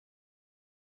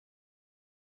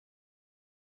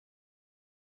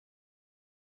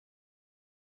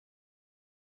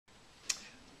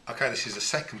Okay, this is the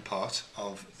second part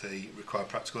of the required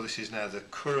practical. This is now the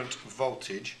current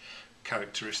voltage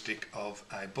characteristic of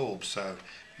a bulb. So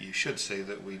you should see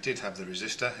that we did have the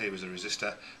resistor. Here was a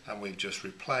resistor, and we've just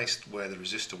replaced where the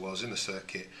resistor was in the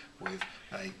circuit with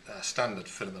a standard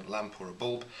filament lamp or a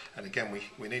bulb. And again,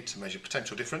 we need to measure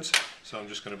potential difference, so I'm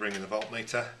just going to bring in the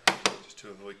voltmeter just to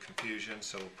avoid confusion.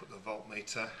 So we'll put the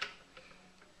voltmeter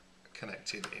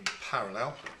connected in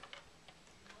parallel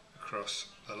across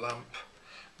the lamp.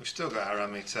 We've still got our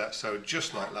ammeter, so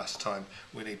just like last time,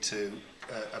 we need to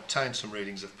obtain some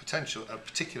readings of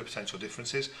particular potential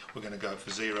differences. We're going to go for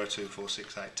 0, 2, 4,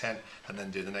 6, 8, 10, and then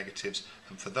do the negatives.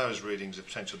 And for those readings of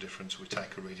potential difference, we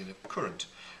take a reading of current,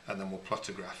 and then we'll plot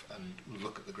a graph and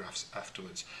look at the graphs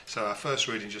afterwards. So our first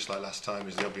reading, just like last time,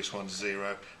 is the obvious one,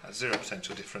 0. At 0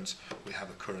 potential difference, we have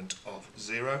a current of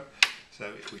 0. So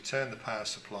if we turn the power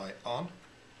supply on,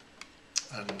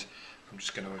 and I'm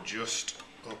just going to adjust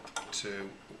up to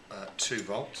 2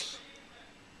 volts,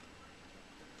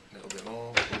 a little bit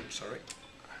more, oops, sorry.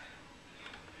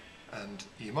 And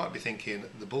you might be thinking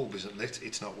the bulb isn't lit,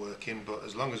 it's not working, but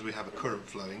as long as we have a current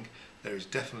flowing, there is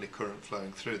definitely current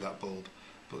flowing through that bulb,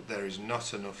 but there is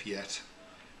not enough yet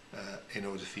in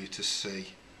order for you to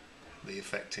see the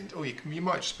effect in. Oh, you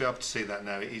might just be able to see that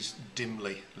now, it is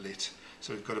dimly lit.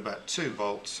 So we've got about 2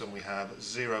 volts and we have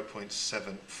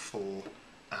 0.74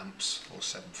 amps, or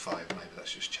 7.5, maybe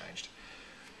that's just changed.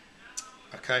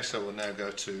 Okay, so we'll now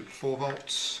go to 4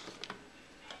 volts.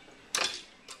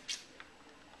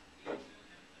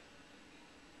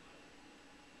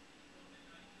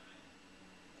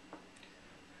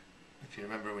 If you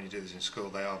remember when you do this in school,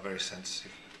 they are very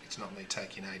sensitive. It's not me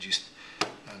taking ages.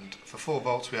 And for 4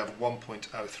 volts we have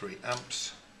 1.03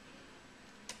 amps.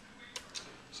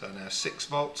 So now 6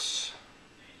 volts.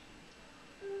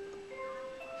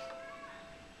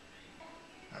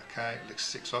 Okay, it looks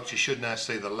 6 volts. You should now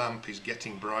see the lamp is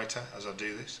getting brighter as I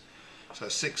do this. So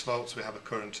 6 volts, we have a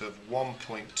current of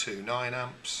 1.29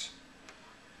 amps.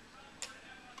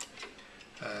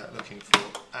 Looking for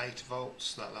 8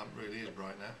 volts, that lamp really is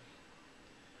bright now.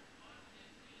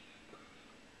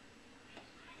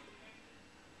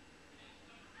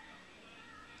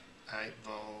 Eight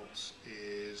volts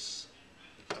is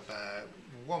about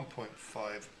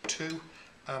 1.52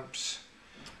 amps.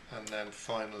 And then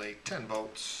finally 10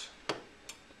 volts,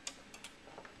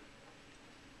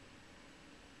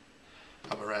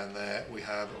 I'm around there, we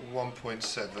have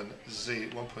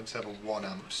 1.71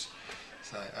 amps.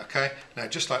 So, okay, now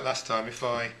just like last time, if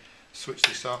I switch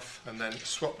this off and then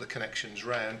swap the connections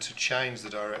round to change the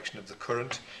direction of the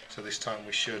current, so this time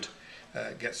we should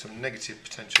get some negative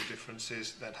potential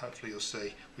differences, then hopefully you'll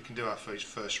see we can do our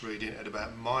first reading at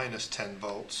about minus 10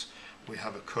 volts. We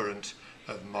have a current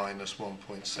of minus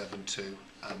 1.72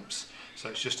 amps. So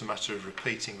it's just a matter of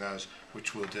repeating those,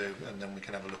 which we'll do, and then we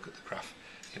can have a look at the graph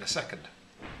in a second.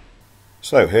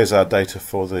 So here's our data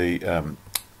for the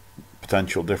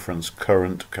potential difference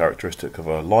current characteristic of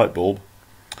a light bulb.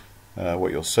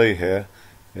 What you'll see here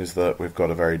is that we've got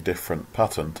a very different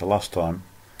pattern to last time.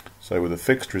 So with a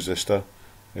fixed resistor,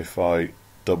 if I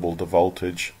doubled the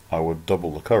voltage, I would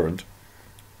double the current,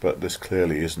 but this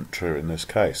clearly isn't true in this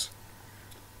case.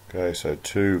 Okay, so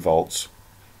 2 volts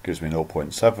gives me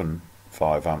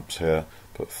 0.75 amps here,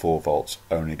 but 4 volts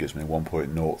only gives me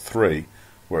 1.03,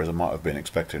 whereas I might have been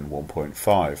expecting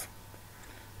 1.5.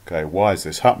 Okay, why is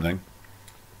this happening?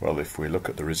 Well, if we look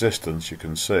at the resistance, you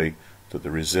can see that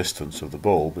the resistance of the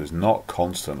bulb is not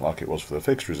constant like it was for the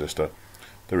fixed resistor.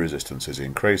 The resistance is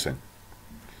increasing.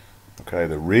 Okay,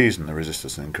 the reason the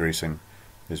resistance is increasing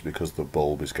is because the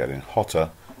bulb is getting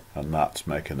hotter, and that's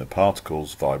making the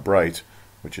particles vibrate,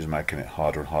 which is making it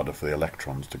harder and harder for the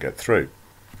electrons to get through.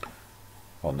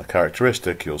 On the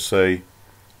characteristic, you'll see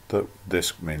that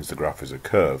this means the graph is a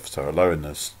curve. So although in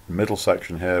this middle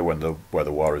section here, where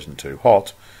the wire isn't too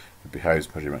hot, it behaves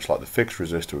pretty much like the fixed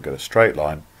resistor. We get a straight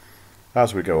line.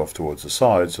 As we go off towards the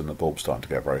sides and the bulb's starting to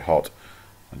get very hot,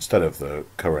 instead of the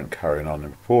current carrying on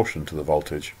in proportion to the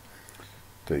voltage,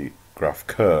 the graph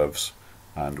curves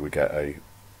and we get a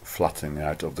flattening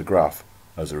out of the graph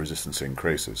as the resistance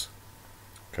increases.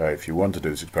 Okay, if you want to do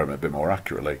this experiment a bit more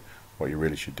accurately, what you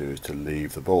really should do is to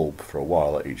leave the bulb for a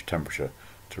while at each temperature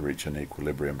to reach an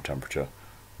equilibrium temperature,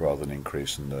 rather than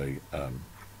increasing the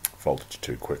voltage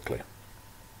too quickly.